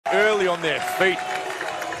early on their feet.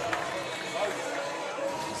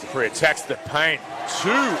 Dupree attacks the paint.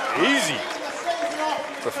 Too easy.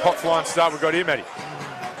 The hot flying start we've got here, Matty.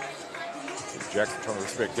 Jackson trying to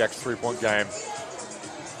respect Jack's three-point game.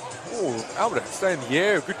 Oh, Albert stay in the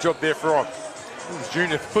air. Good job there from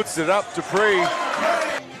Junior. Puts it up. Dupree.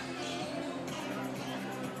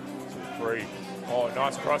 Oh,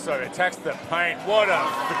 nice crossover. Attacks the paint. What a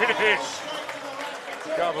finish.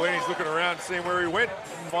 Carbellini's looking around, seeing where he went.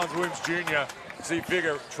 Finds Williams Jr. See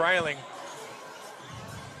Figure trailing.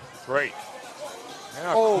 Three.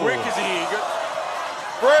 How quick is he?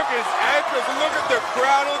 Broke his ankles. Look at the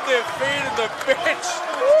crowd on their feet and the bench.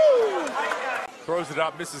 Woo! Throws it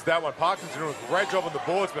up, misses that one. Parkinson's doing a great job on the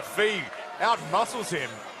boards, but Fee out-muscles him.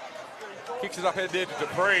 Kicks it up head there to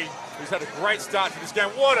Dupree, who's had a great start to this game.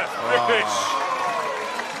 What a finish!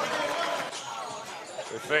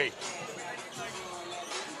 Fee.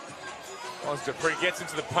 Once Dupree gets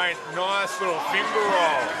into the paint, nice little finger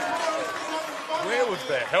roll. Where was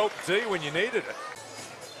the help, D, when you needed it?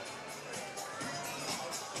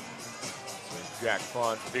 Jack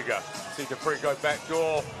finds Figure. See Dupree go back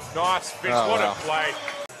door. Nice finish. Oh, what wow. a play.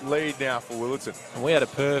 Lead now for Willetton. And we had a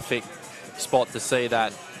perfect spot to see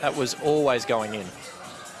that. That was always going in.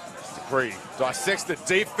 Dupree dissects the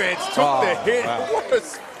defense, took the hit. Wow. What a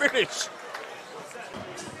finish.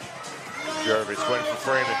 Jervis went for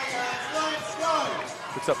Freeman.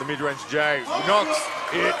 Picks up the mid-range J. Knocks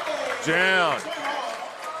it down.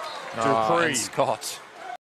 And Dupree. Scott.